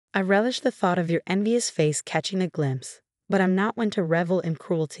I relish the thought of your envious face catching a glimpse, but I'm not one to revel in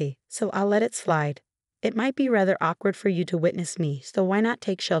cruelty, so I'll let it slide. It might be rather awkward for you to witness me, so why not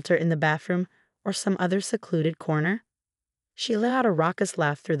take shelter in the bathroom or some other secluded corner? She let out a raucous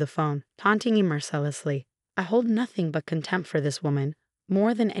laugh through the phone, taunting me mercilessly. I hold nothing but contempt for this woman,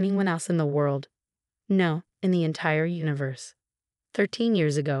 more than anyone else in the world. No, in the entire universe. 13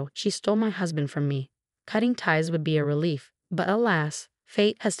 years ago, she stole my husband from me. Cutting ties would be a relief, but alas,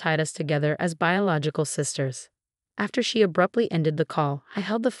 fate has tied us together as biological sisters. After she abruptly ended the call, I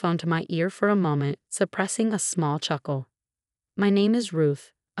held the phone to my ear for a moment, suppressing a small chuckle. My name is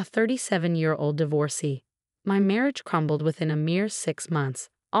Ruth, a 37-year-old divorcee. My marriage crumbled within a mere 6 months,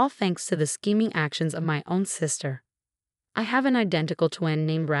 all thanks to the scheming actions of my own sister. I have an identical twin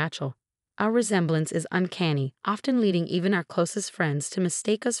named Rachel. Our resemblance is uncanny, often leading even our closest friends to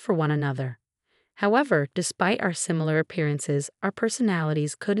mistake us for one another. However, despite our similar appearances, our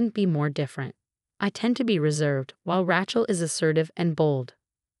personalities couldn't be more different. I tend to be reserved, while Rachel is assertive and bold.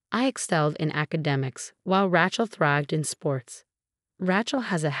 I excelled in academics, while Rachel thrived in sports. Rachel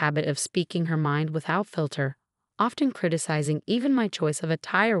has a habit of speaking her mind without filter, often criticizing even my choice of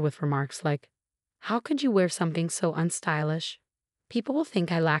attire with remarks like, "How could you wear something so unstylish?" People will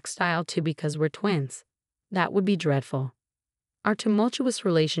think I lack style too because we're twins. That would be dreadful. Our tumultuous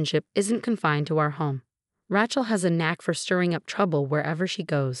relationship isn't confined to our home. Rachel has a knack for stirring up trouble wherever she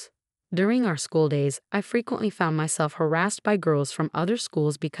goes. During our school days, I frequently found myself harassed by girls from other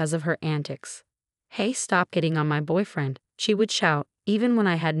schools because of her antics. "Hey, stop hitting on my boyfriend," she would shout, even when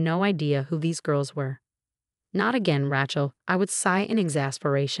I had no idea who these girls were. "Not again, Rachel," I would sigh in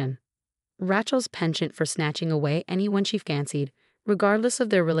exasperation. Rachel's penchant for snatching away anyone she fancied, regardless of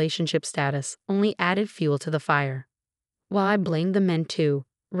their relationship status, only added fuel to the fire. While I blame the men too,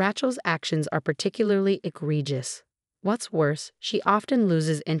 Rachel's actions are particularly egregious. What's worse, she often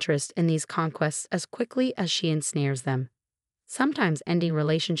loses interest in these conquests as quickly as she ensnares them, sometimes ending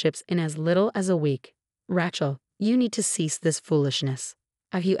relationships in as little as a week. Rachel, you need to cease this foolishness.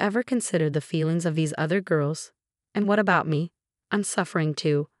 Have you ever considered the feelings of these other girls? And what about me? I'm suffering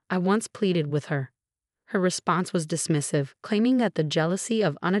too, I once pleaded with her. Her response was dismissive, claiming that the jealousy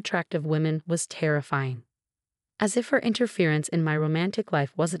of unattractive women was terrifying. As if her interference in my romantic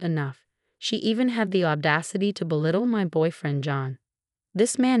life wasn't enough, she even had the audacity to belittle my boyfriend John.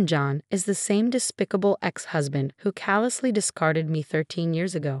 This man, John, is the same despicable ex-husband who callously discarded me 13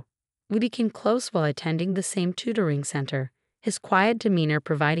 years ago. We became close while attending the same tutoring center, his quiet demeanor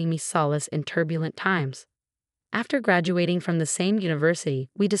providing me solace in turbulent times. After graduating from the same university,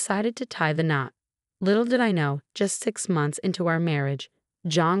 we decided to tie the knot. Little did I know, just 6 months into our marriage,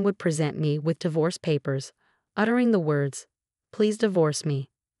 John would present me with divorce papers, uttering the words, "Please divorce me."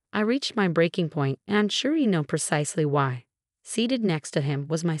 I reached my breaking point, and I'm sure you know precisely why. Seated next to him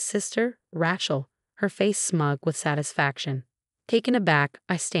was my sister, Rachel, her face smug with satisfaction. Taken aback,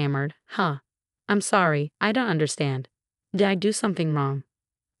 I stammered, I'm sorry, I don't understand. Did I do something wrong?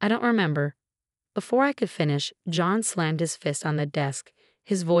 I don't remember." Before I could finish, John slammed his fist on the desk,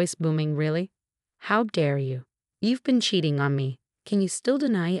 his voice booming. "Really? How dare you? You've been cheating on me. Can you still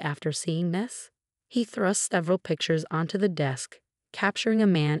deny it after seeing this?" He thrust several pictures onto the desk, capturing a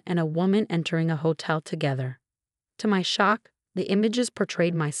man and a woman entering a hotel together. To my shock, the images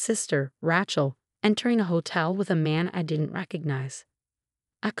portrayed my sister, Rachel, entering a hotel with a man I didn't recognize.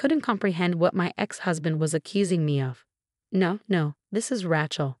 I couldn't comprehend what my ex-husband was accusing me of. No, this is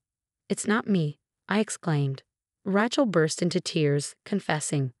Rachel. It's not me," I exclaimed. Rachel burst into tears,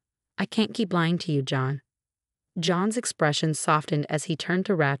 confessing, "I can't keep lying to you, John." John's expression softened as he turned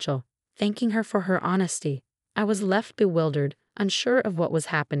to Rachel, thanking her for her honesty. I was left bewildered, unsure of what was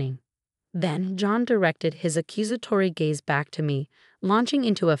happening. Then John directed his accusatory gaze back to me, launching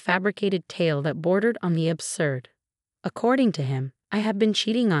into a fabricated tale that bordered on the absurd. According to him, I had been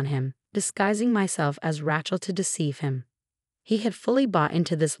cheating on him, disguising myself as Rachel to deceive him. He had fully bought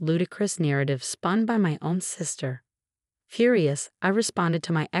into this ludicrous narrative spun by my own sister. Furious, I responded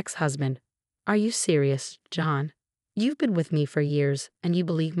to my ex-husband, "Are you serious, John? You've been with me for years, and you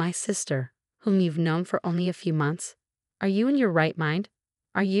believe my sister, whom you've known for only a few months? Are you in your right mind?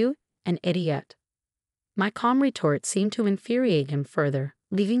 Are you an idiot?" My calm retort seemed to infuriate him further,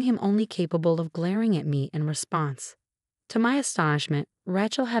 leaving him only capable of glaring at me in response. To my astonishment,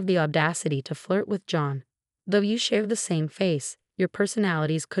 Rachel had the audacity to flirt with John. "Though you share the same face, your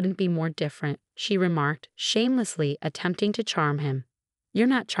personalities couldn't be more different," she remarked, shamelessly attempting to charm him. "You're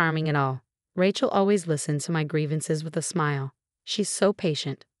not charming at all." Rachel always listened to my grievances with a smile. She's so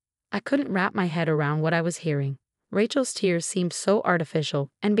patient. I couldn't wrap my head around what I was hearing. Rachel's tears seemed so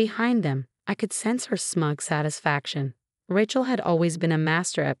artificial, and behind them, I could sense her smug satisfaction. Rachel had always been a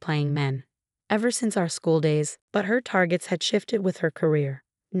master at playing men, ever since our school days, but her targets had shifted with her career.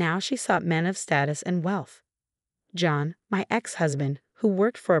 Now she sought men of status and wealth. John, my ex-husband, who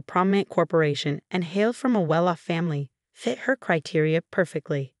worked for a prominent corporation and hailed from a well-off family, fit her criteria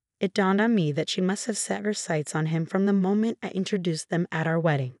perfectly. It dawned on me that she must have set her sights on him from the moment I introduced them at our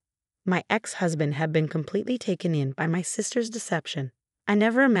wedding. My ex-husband had been completely taken in by my sister's deception. I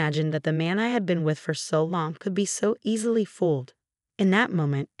never imagined that the man I had been with for so long could be so easily fooled. In that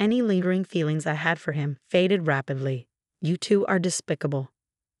moment, any lingering feelings I had for him faded rapidly. You two are despicable.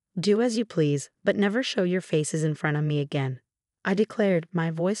 Do as you please, but never show your faces in front of me again, I declared, my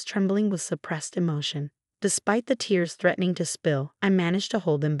voice trembling with suppressed emotion. Despite the tears threatening to spill, I managed to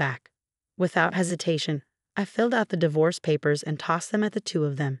hold them back. Without hesitation, I filled out the divorce papers and tossed them at the two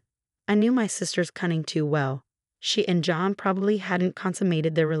of them. I knew my sister's cunning too well. She and John probably hadn't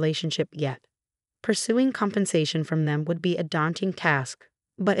consummated their relationship yet. Pursuing compensation from them would be a daunting task,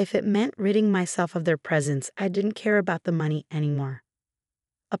 but if it meant ridding myself of their presence, I didn't care about the money anymore.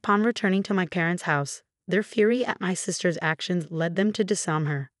 Upon returning to my parents' house, their fury at my sister's actions led them to disarm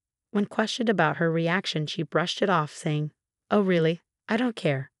her. When questioned about her reaction, she brushed it off, saying, "Oh really? I don't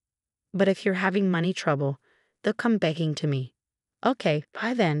care. But if you're having money trouble, they'll come begging to me." Okay,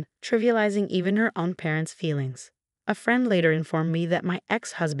 bye then, trivializing even her own parents' feelings. A friend later informed me that my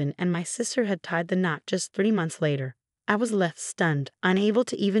ex-husband and my sister had tied the knot just 3 months later. I was left stunned, unable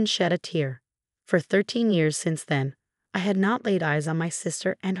to even shed a tear. For 13 years since then, I had not laid eyes on my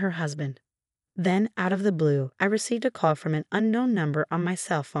sister and her husband. Then, out of the blue, I received a call from an unknown number on my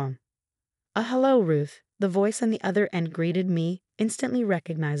cell phone. Hello, Ruth." The voice on the other end greeted me, instantly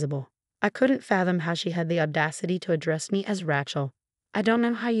recognizable. I couldn't fathom how she had the audacity to address me as Rachel. "I don't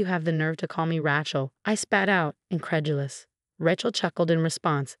know how you have the nerve to call me Rachel," I spat out, incredulous. Rachel chuckled in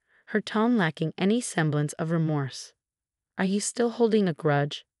response, her tone lacking any semblance of remorse. "Are you still holding a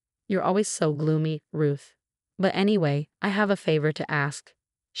grudge? You're always so gloomy, Ruth. But anyway, I have a favor to ask,"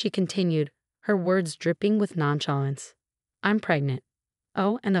 she continued, her words dripping with nonchalance. "I'm pregnant.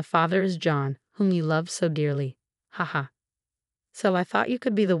 Oh, and the father is John, whom you love so dearly. Haha. So I thought you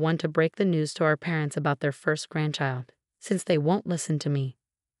could be the one to break the news to our parents about their first grandchild, since they won't listen to me."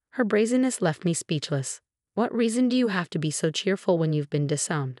 Her brazenness left me speechless. "What reason do you have to be so cheerful when you've been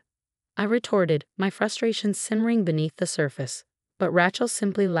disowned?" I retorted, my frustration simmering beneath the surface. But Rachel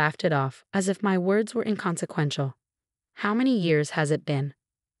simply laughed it off, as if my words were inconsequential. "How many years has it been?"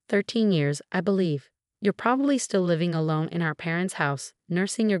 13 years, I believe. "You're probably still living alone in our parents' house,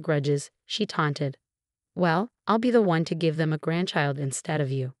 nursing your grudges," she taunted. "Well, I'll be the one to give them a grandchild instead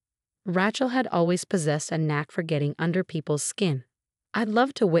of you." Rachel had always possessed a knack for getting under people's skin. "I'd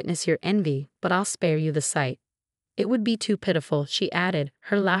love to witness your envy, but I'll spare you the sight. It would be too pitiful," she added,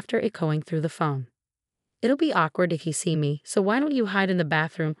 her laughter echoing through the phone. "It'll be awkward if you see me, so why don't you hide in the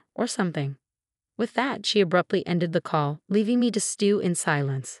bathroom or something?" With that, she abruptly ended the call, leaving me to stew in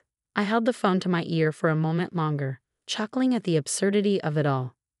silence. I held the phone to my ear for a moment longer, chuckling at the absurdity of it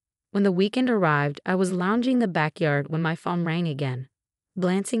all. When the weekend arrived, I was lounging in the backyard when my phone rang again.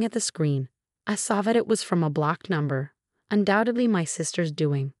 Glancing at the screen, I saw that it was from a blocked number, undoubtedly my sister's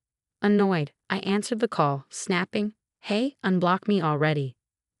doing. Annoyed, I answered the call, snapping, "Hey, unblock me already."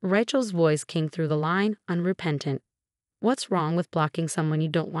 Rachel's voice came through the line, unrepentant. "What's wrong with blocking someone you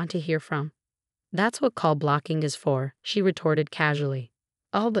don't want to hear from?" "That's what call blocking is for," she retorted casually.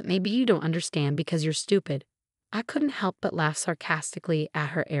 "Oh, but maybe you don't understand because you're stupid." I couldn't help but laugh sarcastically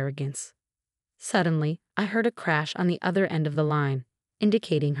at her arrogance. Suddenly, I heard a crash on the other end of the line,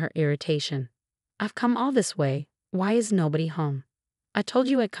 indicating her irritation. "I've come all this way. Why is nobody home?" "I told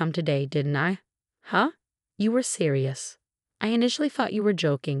you I'd come today, didn't I?" "Huh? You were serious." "I initially thought you were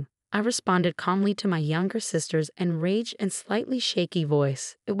joking," I responded calmly to my younger sister's enraged and slightly shaky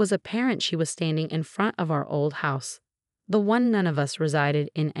voice. It was apparent she was standing in front of our old house, the one none of us resided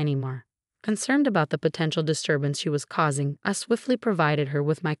in anymore. Concerned about the potential disturbance she was causing, I swiftly provided her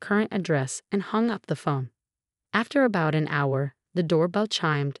with my current address and hung up the phone. After about an hour, the doorbell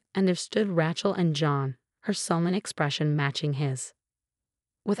chimed, and there stood Rachel and John, her sullen expression matching his.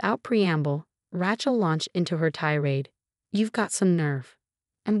 Without preamble, Rachel launched into her tirade. "You've got some nerve.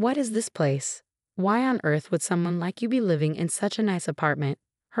 And what is this place? Why on earth would someone like you be living in such a nice apartment?"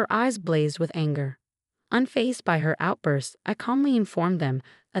 Her eyes blazed with anger. Unfazed by her outburst, I calmly informed them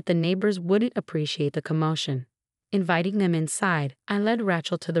that the neighbors wouldn't appreciate the commotion. Inviting them inside, I led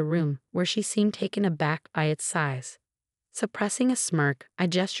Rachel to the room, where she seemed taken aback by its size. Suppressing a smirk, I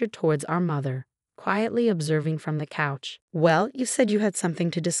gestured towards our mother, quietly observing from the couch. "Well, you said you had something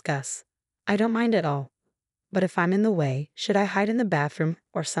to discuss. I don't mind at all. But if I'm in the way, should I hide in the bathroom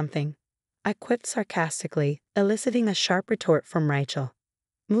or something?" I quipped sarcastically, eliciting a sharp retort from Rachel.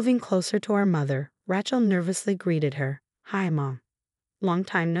 Moving closer to our mother, Rachel nervously greeted her. "Hi, Mom. Long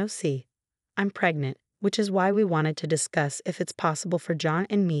time no see. I'm pregnant, which is why we wanted to discuss if it's possible for John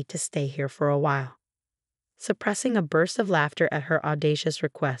and me to stay here for a while." Suppressing a burst of laughter at her audacious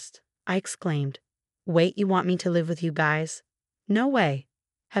request, I exclaimed, "Wait, you want me to live with you guys? No way.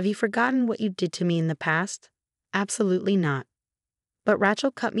 Have you forgotten what you did to me in the past? Absolutely not." But Rachel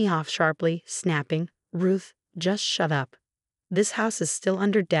cut me off sharply, snapping, "Ruth, just shut up. This house is still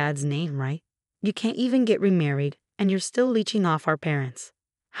under Dad's name, right? You can't even get remarried, and you're still leeching off our parents.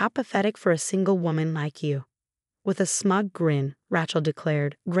 How pathetic for a single woman like you." With a smug grin, Rachel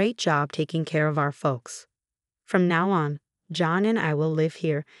declared, "Great job taking care of our folks. From now on, John and I will live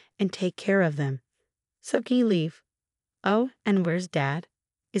here and take care of them. So can you leave? Oh, and where's Dad?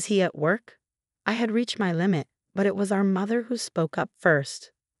 Is he at work?" I had reached my limit, but it was our mother who spoke up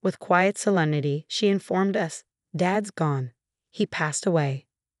first. With quiet solemnity, she informed us, "Dad's gone. He passed away."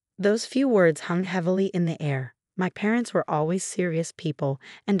 Those few words hung heavily in the air. My parents were always serious people,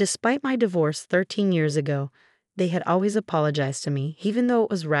 and despite my divorce 13 years ago, they had always apologized to me, even though it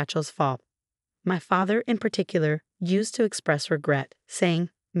was Rachel's fault. My father, in particular, used to express regret, saying,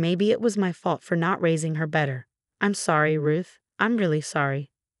 "Maybe it was my fault for not raising her better. I'm sorry, Ruth. I'm really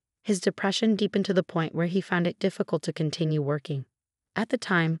sorry." His depression deepened to the point where he found it difficult to continue working. At the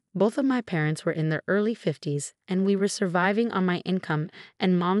time, both of my parents were in their early 50s, and we were surviving on my income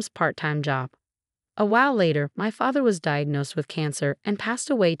and Mom's part-time job. A while later, my father was diagnosed with cancer and passed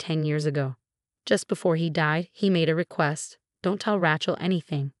away 10 years ago. Just before he died, he made a request: "Don't tell Rachel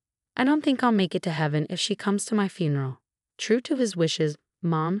anything. I don't think I'll make it to heaven if she comes to my funeral." True to his wishes,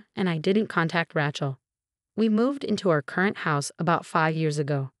 Mom and I didn't contact Rachel. We moved into our current house about 5 years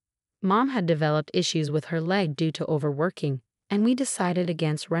ago. Mom had developed issues with her leg due to overworking, and we decided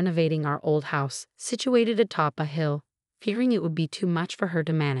against renovating our old house, situated atop a hill, fearing it would be too much for her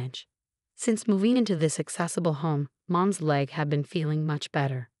to manage. Since moving into this accessible home, Mom's leg had been feeling much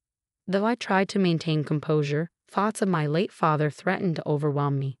better. Though I tried to maintain composure, thoughts of my late father threatened to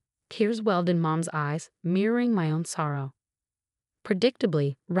overwhelm me. Tears welled in Mom's eyes, mirroring my own sorrow.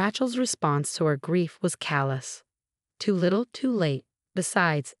 Predictably, Rachel's response to our grief was callous. "Too little, too late.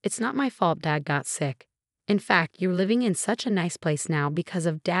 Besides, it's not my fault Dad got sick. In fact, you're living in such a nice place now because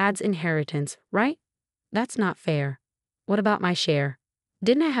of Dad's inheritance, right? That's not fair. What about my share?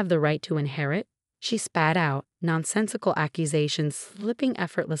 Didn't I have the right to inherit?" She spat out, nonsensical accusations slipping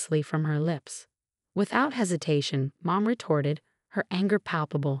effortlessly from her lips. Without hesitation, Mom retorted, her anger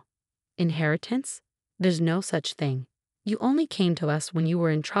palpable. "Inheritance? There's no such thing. You only came to us when you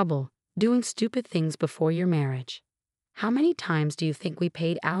were in trouble, doing stupid things before your marriage. How many times do you think we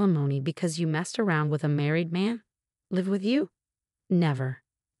paid alimony because you messed around with a married man? Live with you? Never.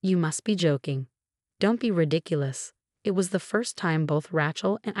 You must be joking. Don't be ridiculous." It was the first time both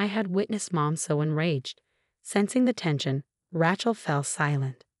Rachel and I had witnessed Mom so enraged. Sensing the tension, Rachel fell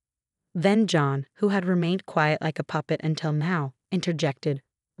silent. Then John, who had remained quiet like a puppet until now, interjected,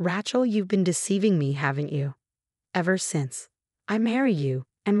 "Rachel, you've been deceiving me, haven't you? Ever since. I married you,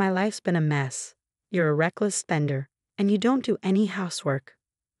 and my life's been a mess. You're a reckless spender, and you don't do any housework."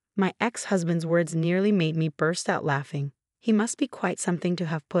 My ex-husband's words nearly made me burst out laughing. He must be quite something to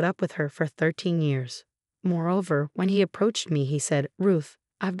have put up with her for 13 years. Moreover, when he approached me, he said, "Ruth,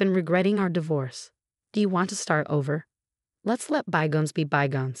 I've been regretting our divorce. Do you want to start over? Let's let bygones be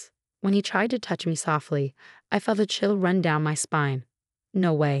bygones." When he tried to touch me softly, I felt a chill run down my spine.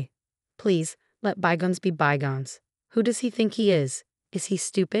 "No way. Please, let bygones be bygones. Who does he think he is? Is he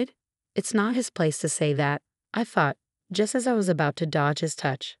stupid? It's not his place to say that," I thought, just as I was about to dodge his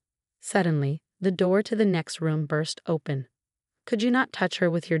touch. Suddenly, the door to the next room burst open. "Could you not touch her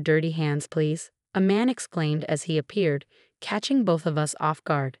with your dirty hands, please?" a man exclaimed as he appeared, catching both of us off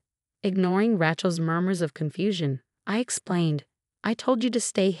guard. Ignoring Rachel's murmurs of confusion, I explained, "I told you to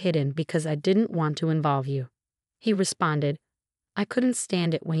stay hidden because I didn't want to involve you." He responded, "I couldn't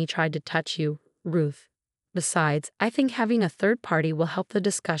stand it when he tried to touch you, Ruth. Besides, I think having a third party will help the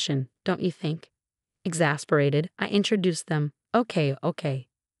discussion, don't you think?" Exasperated, I introduced them. Okay.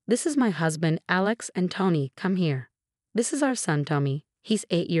 This is my husband, Alex, and Tony, come here. This is our son, Tommy. He's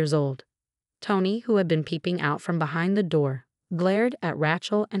 8 years old." Tony, who had been peeping out from behind the door, glared at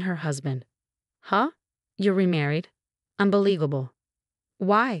Rachel and her husband. "Huh? You're remarried? Unbelievable."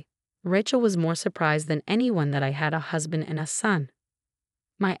 "Why?" Rachel was more surprised than anyone that I had a husband and a son.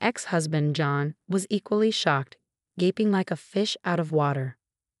 My ex-husband, John, was equally shocked, gaping like a fish out of water.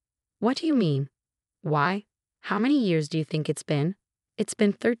 "What do you mean? Why? How many years do you think it's been?" "It's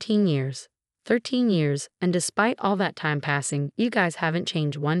been 13 years. 13 years, and despite all that time passing, you guys haven't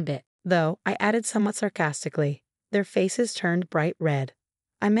changed one bit." though I added somewhat sarcastically. Their faces turned bright red.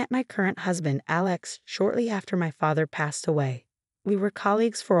 I met my current husband, Alex, shortly after my father passed away. We were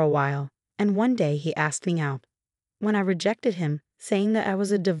colleagues for a while, and one day he asked me out. When I rejected him, saying that I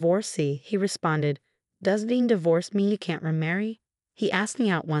was a divorcee, he responded, "Does being divorced mean you can't remarry?" He asked me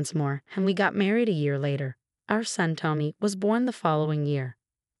out once more, and we got married a year later. Our son, Tony, was born the following year.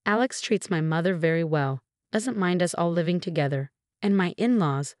 Alex treats my mother very well, doesn't mind us all living together, and my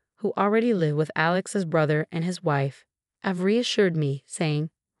in-laws, who already live with Alex's brother and his wife, have reassured me, saying,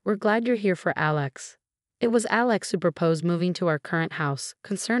 "We're glad you're here for Alex." It was Alex who proposed moving to our current house,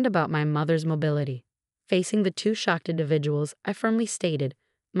 concerned about my mother's mobility. Facing the two shocked individuals, I firmly stated,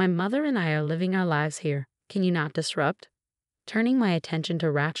 "My mother and I are living our lives here. Can you not disrupt?" Turning my attention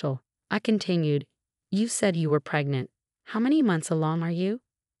to Rachel, I continued, "You said you were pregnant. How many months along are you?"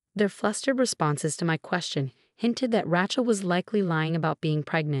 Their flustered responses to my question hinted that Rachel was likely lying about being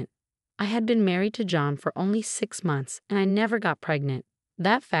pregnant. I had been married to John for only 6 months, and I never got pregnant.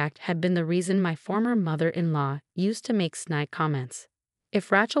 That fact had been the reason my former mother-in-law used to make snide comments.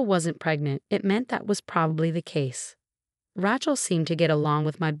 If Rachel wasn't pregnant, it meant that was probably the case. Rachel seemed to get along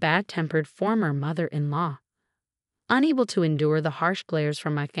with my bad-tempered former mother-in-law. Unable to endure the harsh glares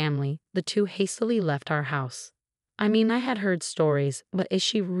from my family, the two hastily left our house. I mean, I had heard stories, but is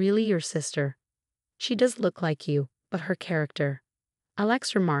she really your sister? She does look like you, but her character.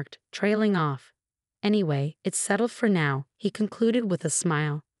 Alex remarked, trailing off. Anyway, it's settled for now, he concluded with a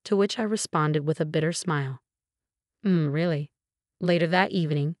smile, to which I responded with a bitter smile. Really? Later that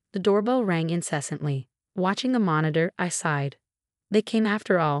evening, the doorbell rang incessantly. Watching the monitor, I sighed. They came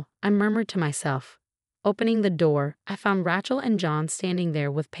after all, I murmured to myself. Opening the door, I found Rachel and John standing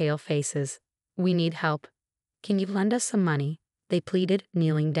there with pale faces. "We need help. Can you lend us some money?" they pleaded,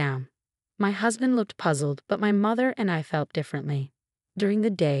 kneeling down. My husband looked puzzled, but my mother and I felt differently. During the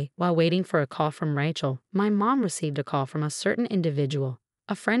day, while waiting for a call from Rachel, my mom received a call from a certain individual,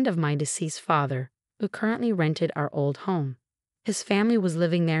 a friend of my deceased father, who currently rented our old home. His family was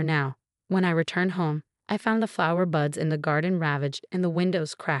living there now. When I returned home, I found the flower buds in the garden ravaged and the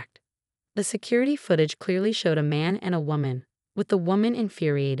windows cracked. The security footage clearly showed a man and a woman, with the woman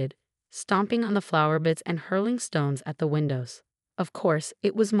infuriated, stomping on the flower beds and hurling stones at the windows. Of course,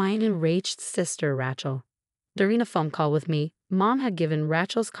 it was my enraged sister, Rachel. During a phone call with me, Mom had given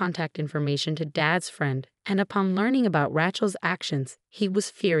Rachel's contact information to Dad's friend, and upon learning about Rachel's actions, he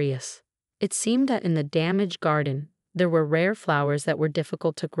was furious. It seemed that in the damaged garden, there were rare flowers that were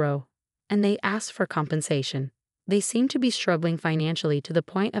difficult to grow, and they asked for compensation. They seemed to be struggling financially to the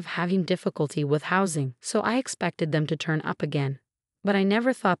point of having difficulty with housing, so I expected them to turn up again. But I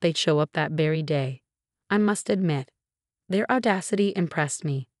never thought they'd show up that very day. I must admit, their audacity impressed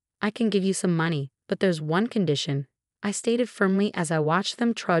me. "I can give you some money, but there's one condition," I stated firmly as I watched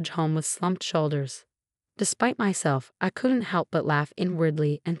them trudge home with slumped shoulders. Despite myself, I couldn't help but laugh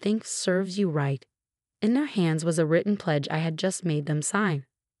inwardly and think, "Serves you right." In their hands was a written pledge I had just made them sign.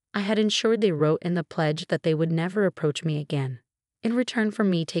 I had ensured they wrote in the pledge that they would never approach me again, in return for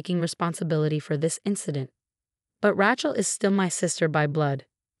me taking responsibility for this incident. But Rachel is still my sister by blood.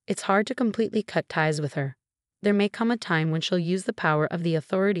 It's hard to completely cut ties with her. There may come a time when she'll use the power of the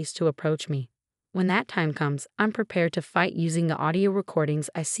authorities to approach me. When that time comes, I'm prepared to fight using the audio recordings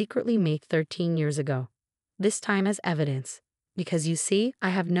I secretly made 13 years ago. This time as evidence. Because you see, I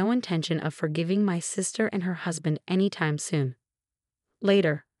have no intention of forgiving my sister and her husband anytime soon.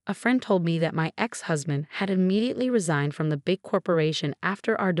 Later, a friend told me that my ex-husband had immediately resigned from the big corporation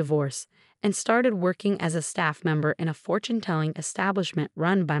after our divorce and started working as a staff member in a fortune-telling establishment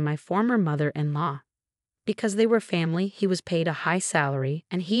run by my former mother-in-law. Because they were family, he was paid a high salary,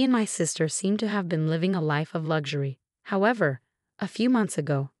 and he and my sister seemed to have been living a life of luxury. However, a few months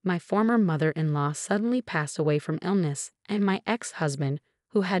ago, my former mother-in-law suddenly passed away from illness, and my ex-husband,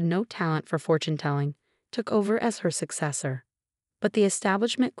 who had no talent for fortune-telling, took over as her successor. But the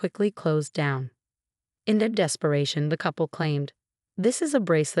establishment quickly closed down. In their desperation, the couple claimed, "This is a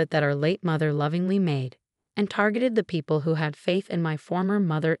bracelet that our late mother lovingly made," and targeted the people who had faith in my former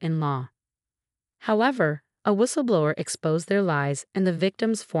mother-in-law. However, a whistleblower exposed their lies and the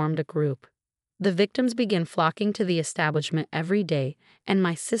victims formed a group. The victims began flocking to the establishment every day, and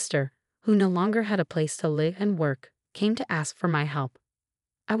my sister, who no longer had a place to live and work, came to ask for my help.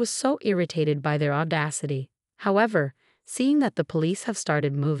 I was so irritated by their audacity. However, seeing that the police have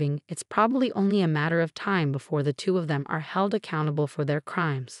started moving, it's probably only a matter of time before the two of them are held accountable for their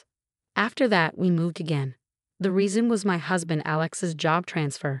crimes. After that, we moved again. The reason was my husband Alex's job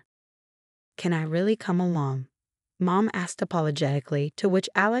transfer. "Can I really come along?" Mom asked apologetically, to which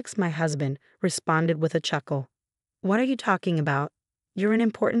Alex, my husband, responded with a chuckle. "What are you talking about? You're an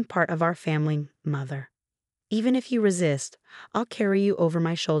important part of our family, Mother. Even if you resist, I'll carry you over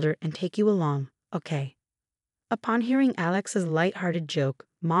my shoulder and take you along, okay?" Upon hearing Alex's light-hearted joke,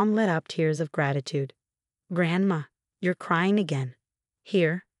 Mom let out tears of gratitude. "Grandma, you're crying again.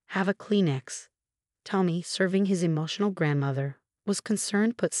 Here, have a Kleenex." Tommy, serving his emotional grandmother, was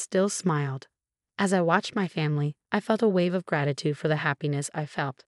concerned but still smiled. As I watched my family, I felt a wave of gratitude for the happiness I felt.